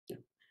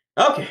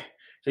Okay,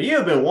 so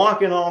you've been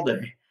walking all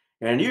day,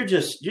 and you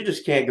just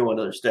can't go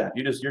another step.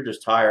 You're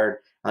just tired.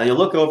 And you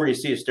look over, you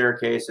see a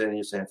staircase, and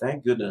you say,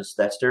 "Thank goodness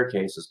that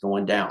staircase is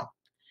going down."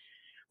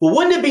 Well,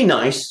 wouldn't it be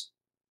nice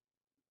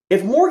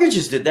if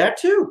mortgages did that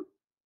too?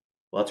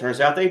 Well, it turns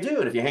out they do,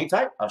 and if you hang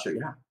tight, I'll show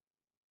you how.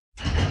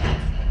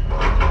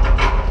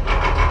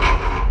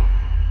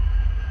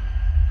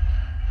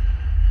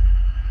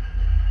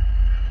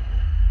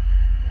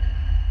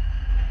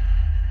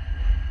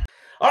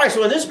 All right,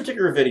 so in this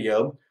particular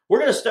video, we're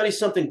going to study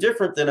something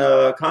different than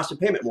a constant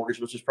payment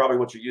mortgage, which is probably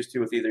what you're used to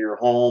with either your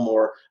home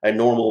or a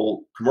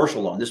normal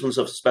commercial loan. This one's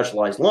a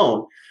specialized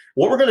loan.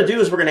 What we're going to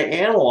do is we're going to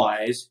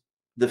analyze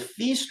the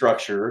fee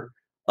structure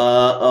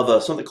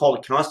of something called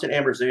a constant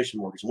amortization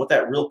mortgage and what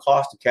that real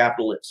cost of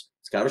capital is.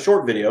 It's kind of a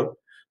short video.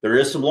 There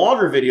is some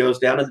longer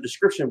videos down in the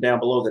description down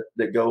below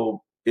that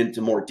go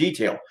into more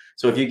detail.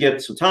 So if you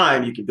get some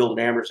time, you can build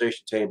an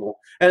amortization table.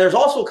 And there's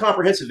also a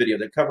comprehensive video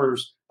that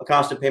covers a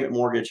constant payment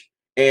mortgage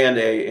and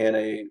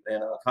a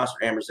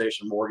constant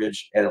amortization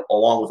mortgage, and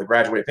along with a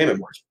graduated payment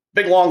mortgage.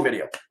 Big long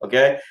video,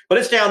 okay? But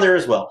it's down there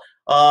as well.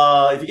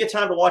 If you get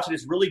time to watch it,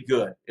 it's really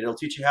good. It'll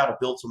teach you how to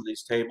build some of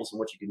these tables and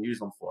what you can use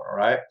them for, all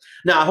right?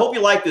 Now, I hope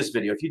you like this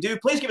video. If you do,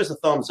 please give us a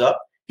thumbs up.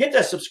 Hit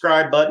that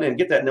subscribe button and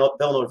get that bell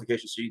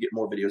notification so you get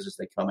more videos as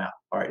they come out.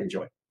 All right,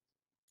 enjoy.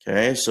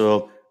 Okay,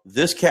 so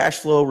this cash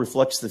flow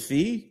reflects the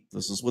fee.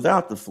 This is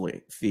without the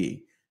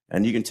fee.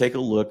 And you can take a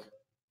look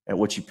at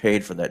what you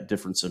paid for that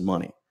difference in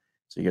money.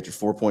 So you got your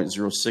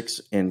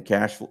 4.06 in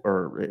cash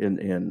or in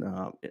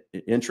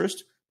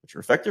interest, but your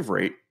effective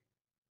rate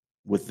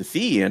with the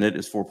fee in it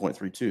is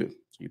 4.32. So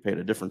you paid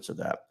a difference of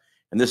that.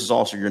 And this is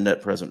also your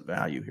net present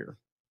value here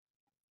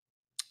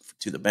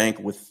to the bank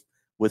with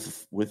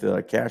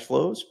cash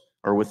flows,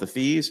 or with the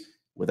fees,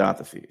 without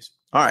the fees.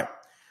 All right.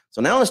 So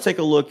now let's take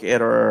a look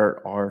at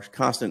our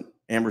constant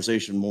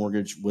amortization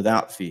mortgage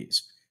without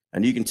fees.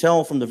 And you can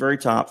tell from the very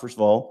top, first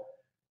of all,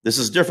 this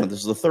is different.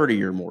 This is a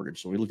 30-year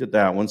mortgage. So we looked at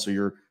that one. So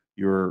your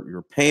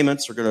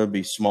payments are going to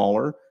be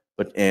smaller,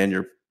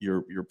 and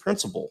your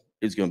principal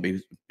is going to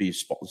be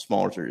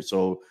smaller too.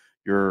 So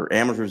your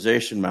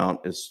amortization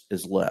amount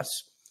is less.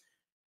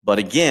 But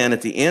again,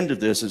 at the end of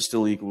this, it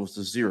still equals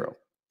to zero.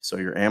 So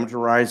you're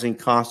amortizing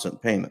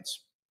constant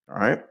payments. All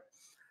right.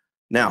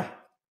 Now,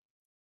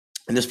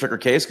 in this particular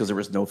case, because there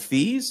was no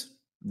fees,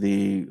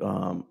 the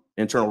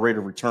internal rate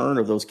of return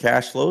of those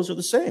cash flows are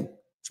the same,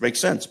 which makes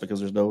sense because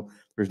there's no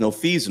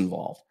fees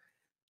involved.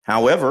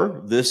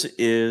 However, this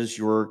is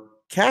your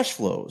cash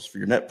flows for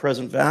your net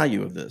present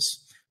value of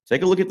this.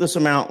 Take a look at this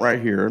amount right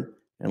here,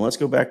 and let's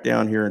go back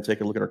down here and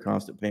take a look at our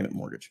constant payment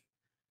mortgage.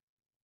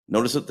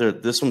 Notice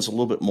that this one's a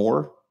little bit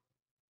more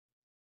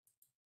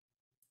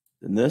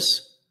than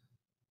this.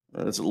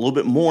 It's a little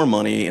bit more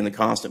money in the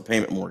constant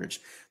payment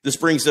mortgage. This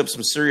brings up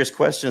some serious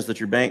questions that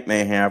your bank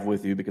may have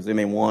with you because they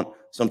may want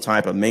some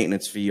type of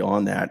maintenance fee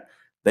on that.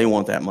 They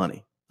want that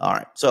money. All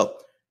right. So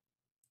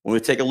when we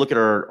take a look at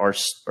our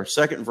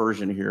second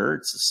version here,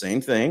 it's the same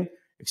thing,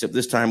 except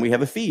this time we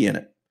have a fee in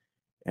it.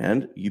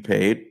 And you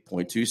paid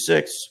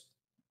 0.26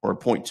 or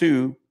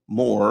 0.2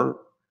 more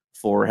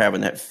for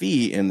having that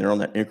fee in there on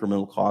that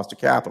incremental cost of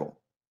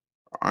capital.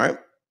 All right.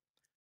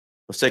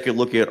 Let's take a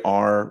look at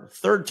our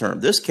third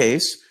term. This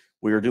case,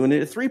 we are doing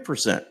it at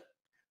 3%.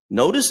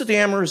 Notice that the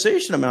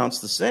amortization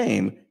amount's the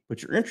same,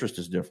 but your interest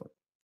is different.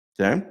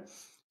 Okay.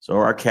 So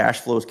our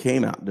cash flows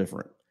came out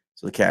different.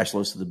 So the cash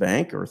flows to the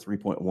bank are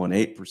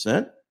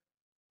 3.18%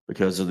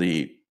 because of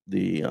the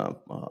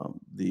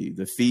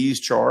fees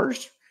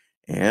charged.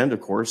 And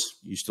of course,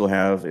 you still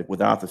have,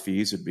 without the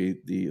fees,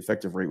 the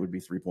effective rate would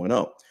be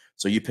 3.0.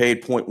 So you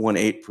paid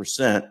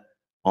 0.18%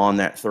 on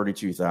that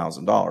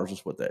 $32,000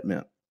 is what that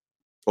meant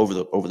over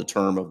the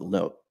term of the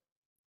note.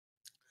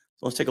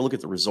 So let's take a look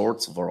at the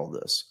results of all of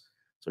this.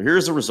 So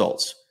here's the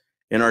results.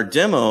 In our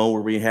demo,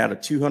 where we had a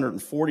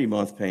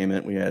 240-month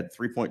payment, we had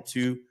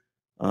 3.2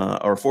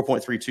 or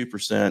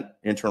 4.32%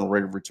 internal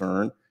rate of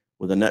return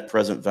with a net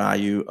present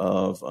value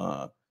of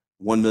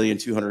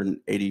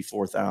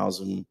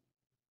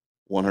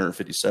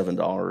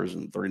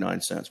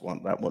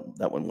 $1,284,157.39.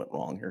 That one went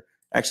wrong here.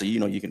 Actually,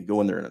 you can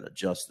go in there and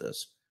adjust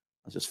this.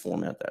 Let's just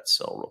format that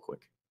cell real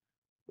quick.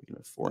 We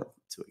can format it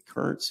to a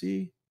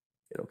currency.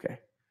 Hit OK.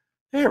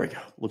 There we go.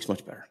 Looks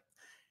much better.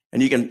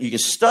 And you can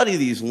study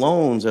these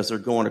loans as they're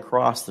going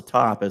across the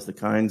top as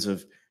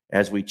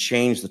we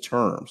change the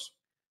terms.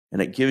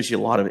 And it gives you a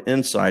lot of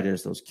insight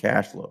as those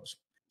cash flows.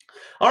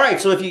 All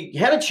right. So if you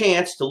had a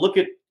chance to look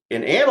at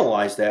and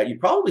analyze that, you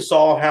probably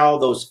saw how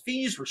those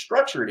fees were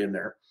structured in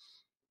there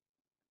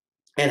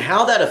and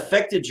how that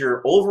affected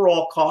your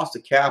overall cost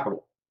of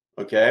capital.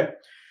 Okay.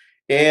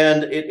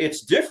 And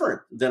it's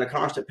different than a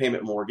constant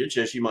payment mortgage,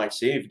 as you might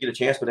see. If you get a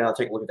chance, go down and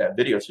take a look at that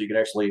video so you can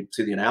actually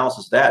see the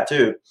analysis of that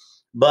too.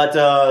 But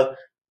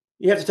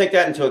you have to take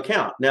that into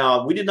account.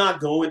 Now, we did not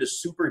go into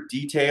super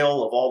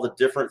detail of all the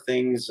different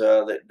things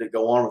that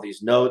go on with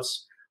these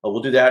notes.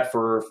 We'll do that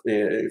for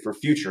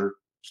future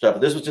stuff.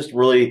 But this was just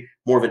really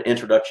more of an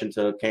introduction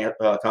to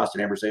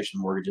constant amortization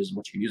mortgages and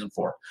what you can use them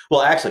for.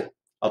 Well, actually,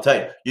 I'll tell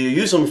you, you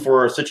use them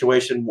for a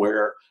situation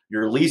where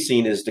your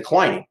leasing is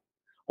declining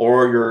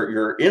or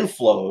your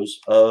inflows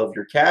of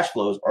your cash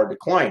flows are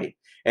declining.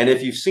 And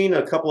if you've seen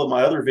a couple of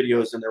my other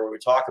videos in there where we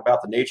talk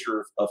about the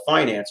nature of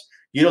finance,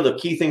 you know the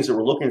key things that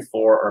we're looking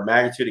for are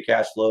magnitude of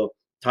cash flow,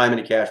 time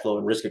into cash flow,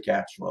 and risk of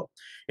cash flow.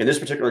 In this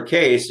particular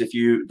case, if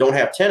you don't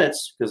have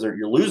tenants because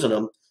you're losing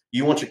them,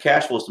 you want your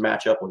cash flows to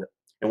match up with it,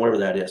 and whatever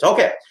that is.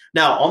 Okay,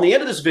 now on the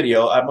end of this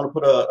video, I'm going to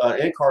put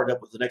an end card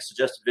up with the next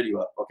suggested video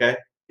up. Okay,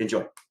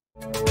 enjoy.